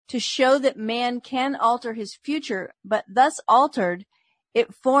 to show that man can alter his future, but thus altered,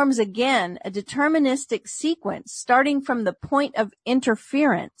 it forms again a deterministic sequence starting from the point of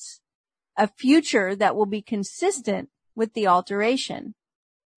interference, a future that will be consistent with the alteration.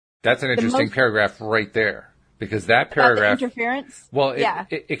 That's an interesting paragraph right there. Because that paragraph, the interference? Well,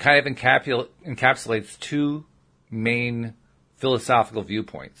 it kind of encapsulates two main philosophical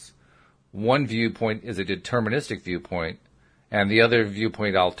viewpoints. One viewpoint is a deterministic viewpoint, and the other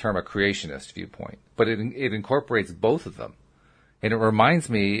viewpoint I'll term a creationist viewpoint. But it incorporates both of them. And it reminds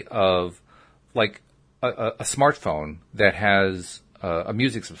me of like a smartphone that has a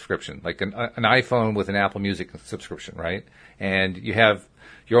music subscription, like an iPhone with an Apple Music subscription, right? And you have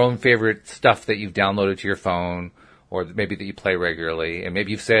your own favorite stuff that you've downloaded to your phone, or maybe that you play regularly, and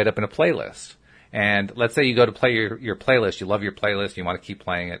maybe you've set it up in a playlist. And let's say you go to play your playlist, you love your playlist, you want to keep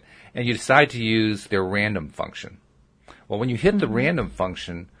playing it, and you decide to use their random function. Well, when you hit the random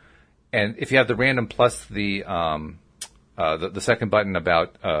function, and if you have the random plus the second button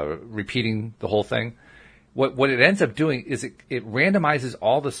about repeating the whole thing, what it ends up doing is it randomizes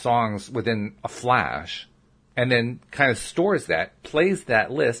all the songs within a flash, and then kind of stores that, plays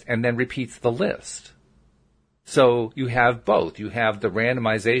that list, and then repeats the list. So you have both. You have the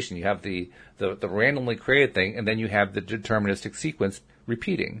randomization, you have the randomly created thing, and then you have the deterministic sequence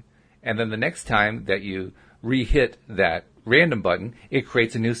repeating. And then the next time that you re-hit that random button, it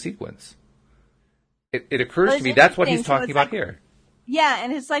creates a new sequence. It occurs to me that's what he's talking about here. Yeah,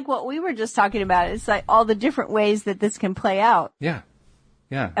 and it's like what we were just talking about. It's like all the different ways that this can play out. Yeah.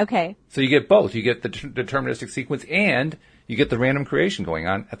 Yeah. Okay. So you get both. You get the deterministic sequence and you get the random creation going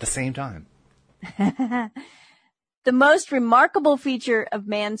on at the same time. The most remarkable feature of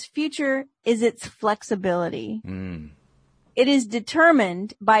man's future is its flexibility. It is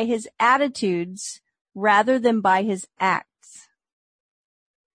determined by his attitudes rather than by his acts.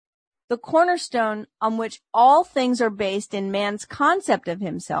 the cornerstone on which all things are based in man's concept of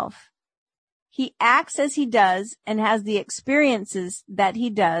himself. He acts as he does and has the experiences that he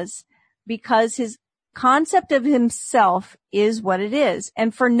does because his concept of himself is what it is,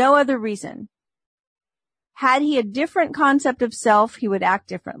 and for no other reason. Had he a different concept of self, he would act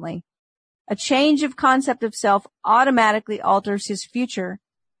differently. A change of concept of self automatically alters his future,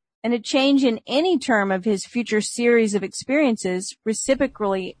 and a change in any term of his future series of experiences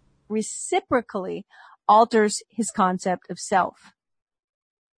reciprocally alters his concept of self.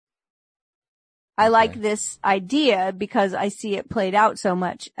 I like this idea because I see it played out so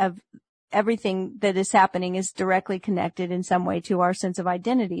much of everything that is happening is directly connected in some way to our sense of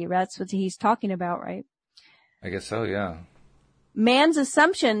identity. That's what he's talking about, right? I guess so, yeah. Man's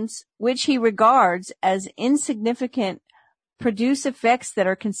assumptions, which he regards as insignificant, produce effects that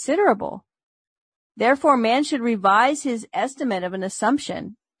are considerable. Therefore, man should revise his estimate of an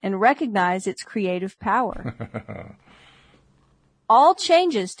assumption and recognize its creative power. All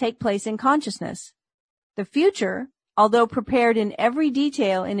changes take place in consciousness. The future, although prepared in every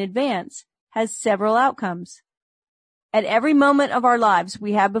detail in advance, has several outcomes. At every moment of our lives,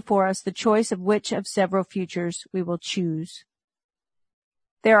 we have before us the choice of which of several futures we will choose.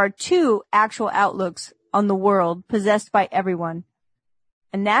 There are two actual outlooks on the world possessed by everyone,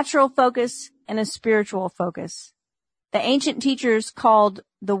 a natural focus and a spiritual focus. The ancient teachers called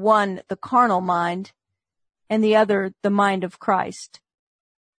the one the carnal mind and the other the mind of Christ.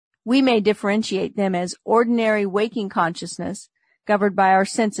 We may differentiate them as ordinary waking consciousness governed by our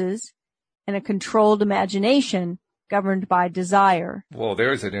senses and a controlled imagination governed by desire. Well,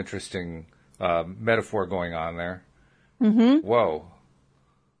 there's an interesting metaphor going on there. Mm-hmm. Whoa.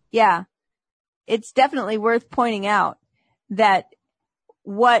 Yeah. It's definitely worth pointing out that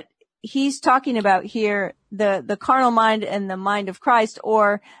what he's talking about here, the carnal mind and the mind of Christ,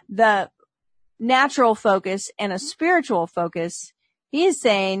 or the natural focus and a spiritual focus, he is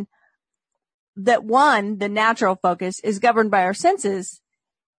saying that one, the natural focus, is governed by our senses,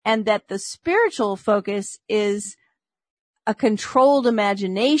 and that the spiritual focus is a controlled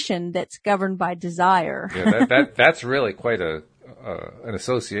imagination that's governed by desire. Yeah, that's really quite an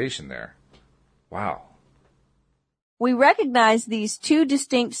association there. Wow. We recognize these two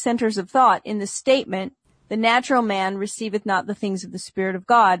distinct centers of thought in the statement, "The natural man receiveth not the things of the Spirit of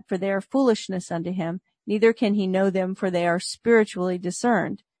God, for they are foolishness unto him, neither can he know them, for they are spiritually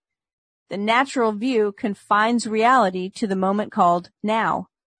discerned." The natural view confines reality to the moment called now.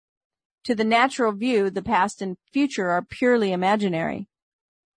 To the natural view, the past and future are purely imaginary.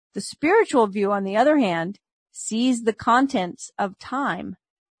 The spiritual view, on the other hand, sees the contents of time.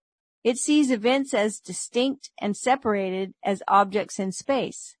 It sees events as distinct and separated as objects in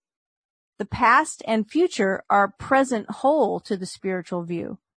space. The past and future are present whole to the spiritual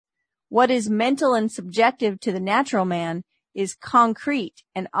view. What is mental and subjective to the natural man is concrete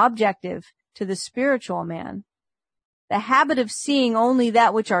and objective to the spiritual man. The habit of seeing only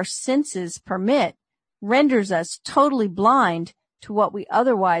that which our senses permit renders us totally blind to what we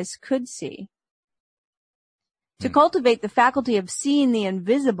otherwise could see. To cultivate the faculty of seeing the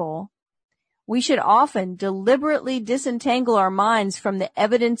invisible, we should often deliberately disentangle our minds from the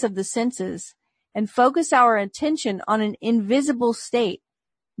evidence of the senses and focus our attention on an invisible state,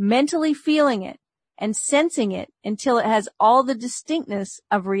 mentally feeling it and sensing it until it has all the distinctness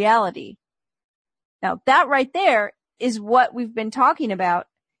of reality. Now, that right there is what we've been talking about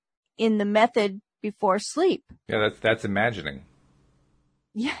in the method before sleep. Yeah, that's imagining.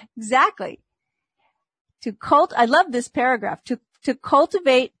 Yeah, exactly. I love this paragraph. To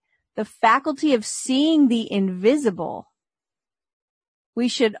cultivate the faculty of seeing the invisible, we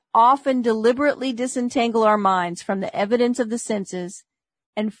should often deliberately disentangle our minds from the evidence of the senses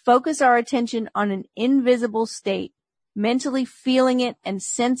and focus our attention on an invisible state, mentally feeling it and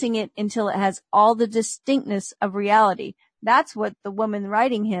sensing it until it has all the distinctness of reality. That's what the woman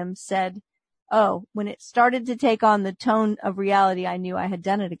writing him said. Oh, when it started to take on the tone of reality, I knew I had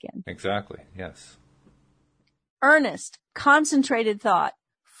done it again. Exactly, yes. Earnest, concentrated thought,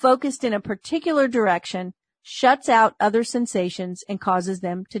 focused in a particular direction, shuts out other sensations and causes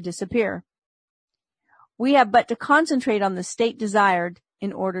them to disappear. We have but to concentrate on the state desired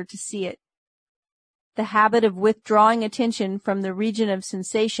in order to see it. The habit of withdrawing attention from the region of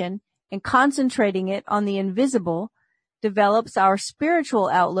sensation and concentrating it on the invisible develops our spiritual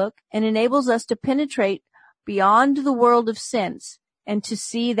outlook and enables us to penetrate beyond the world of sense and to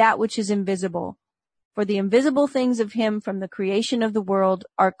see that which is invisible. For the invisible things of him from the creation of the world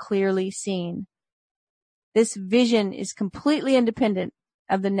are clearly seen. This vision is completely independent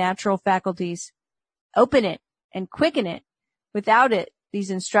of the natural faculties. Open it and quicken it. Without it,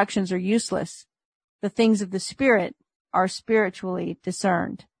 these instructions are useless. The things of the Spirit are spiritually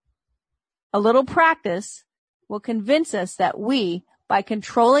discerned. A little practice will convince us that we, by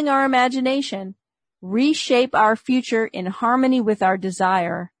controlling our imagination, reshape our future in harmony with our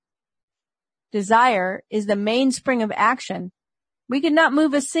desire. Desire is the mainspring of action. We could not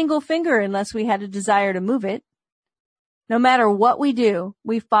move a single finger unless we had a desire to move it. No matter what we do,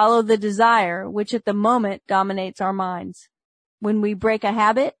 we follow the desire, which at the moment dominates our minds. When we break a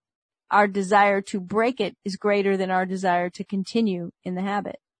habit, our desire to break it is greater than our desire to continue in the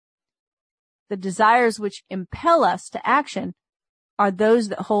habit. The desires which impel us to action are those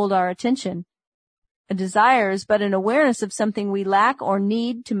that hold our attention. A desire is but an awareness of something we lack or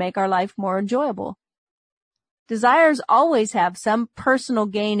need to make our life more enjoyable. Desires always have some personal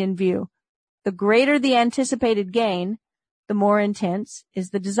gain in view. The greater the anticipated gain, the more intense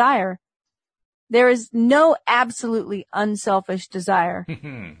is the desire. There is no absolutely unselfish desire.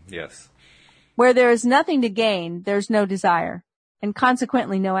 Yes. Where there is nothing to gain, there's no desire, and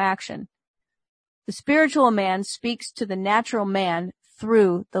consequently no action. The spiritual man speaks to the natural man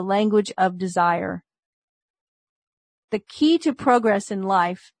through the language of desire. The key to progress in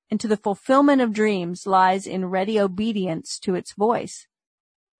life and to the fulfillment of dreams lies in ready obedience to its voice.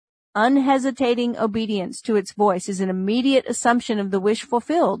 Unhesitating obedience to its voice is an immediate assumption of the wish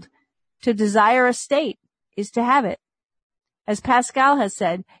fulfilled. To desire a state is to have it. As Pascal has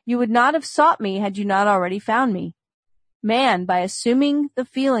said, you would not have sought me had you not already found me. Man, by assuming the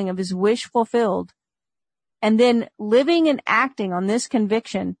feeling of his wish fulfilled, and then living and acting on this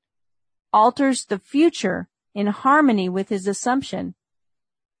conviction, alters the future in harmony with his assumption.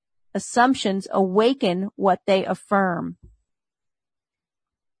 Assumptions awaken what they affirm.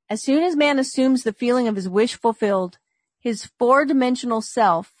 As soon as man assumes the feeling of his wish fulfilled, his four-dimensional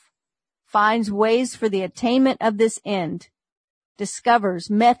self finds ways for the attainment of this end, discovers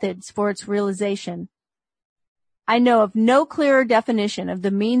methods for its realization. I know of no clearer definition of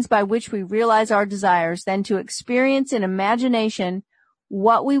the means by which we realize our desires than to experience in imagination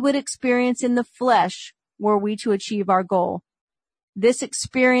what we would experience in the flesh were we to achieve our goal. This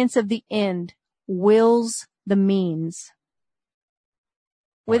experience of the end wills the means.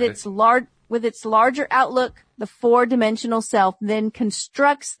 With its larger outlook, the four-dimensional self then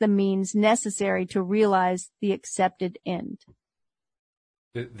constructs the means necessary to realize the accepted end.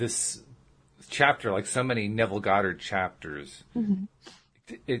 This chapter, like so many Neville Goddard chapters,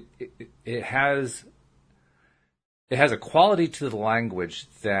 it has a quality to the language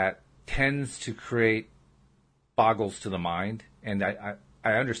that tends to create boggles to the mind. And I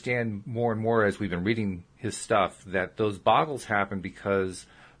understand more and more as we've been reading his stuff that those boggles happen because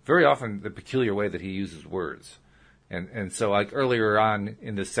very often the peculiar way that he uses words. And so like earlier on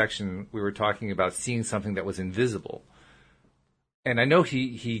in this section, we were talking about seeing something that was invisible. And I know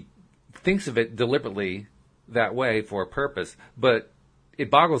he thinks of it deliberately that way for a purpose, but it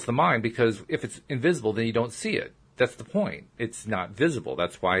boggles the mind because if it's invisible, then you don't see it. That's the point. It's not visible.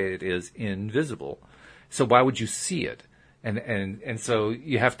 That's why it is invisible. So why would you see it? And so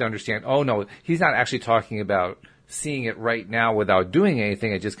you have to understand, oh no, he's not actually talking about seeing it right now without doing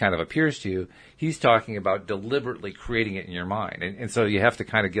anything. It just kind of appears to you. He's talking about deliberately creating it in your mind. And so you have to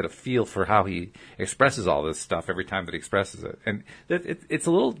kind of get a feel for how he expresses all this stuff every time that he expresses it. And it's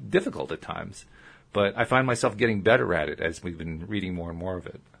a little difficult at times, but I find myself getting better at it as we've been reading more and more of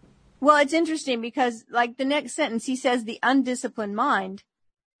it. Well, it's interesting because like the next sentence, he says the undisciplined mind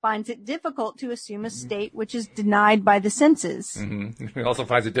finds it difficult to assume a state which is denied by the senses. Mm-hmm. He also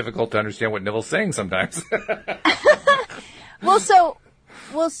finds it difficult to understand what Neville's saying sometimes. So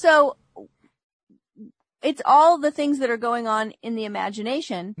it's all the things that are going on in the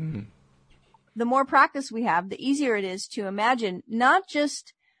imagination. Mm-hmm. The more practice we have, the easier it is to imagine not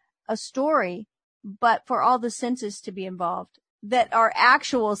just a story, but for all the senses to be involved. That our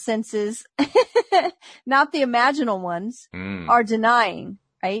actual senses, not the imaginal ones, are denying.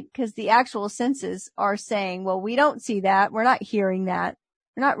 Right? Because the actual senses are saying, well, we don't see that. We're not hearing that.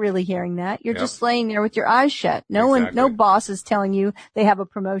 We're not really hearing that. You're just laying there with your eyes shut. No boss is telling you they have a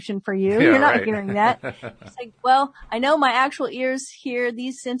promotion for you. You're not hearing that. It's like, well, I know my actual ears hear,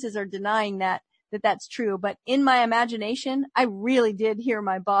 these senses are denying that's true. But in my imagination, I really did hear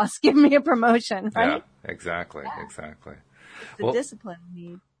my boss give me a promotion, right? Yeah, exactly. It's the discipline we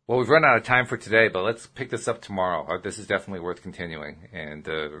need. Well, we've run out of time for today, but let's pick this up tomorrow. This is definitely worth continuing and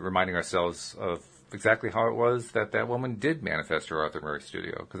reminding ourselves of exactly how it was that woman did manifest her Arthur Murray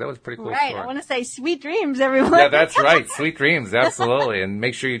studio, because that was a pretty cool Right. story. I want to say sweet dreams, everyone. Yeah, that's right. Sweet dreams. Absolutely. And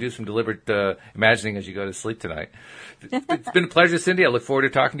make sure you do some deliberate imagining as you go to sleep tonight. It's been a pleasure, Cindie. I look forward to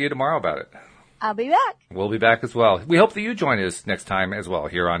talking to you tomorrow about it. I'll be back. We'll be back as well. We hope that you join us next time as well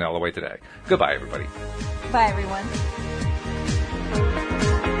here on LOA Today. Goodbye, everybody. Bye, everyone.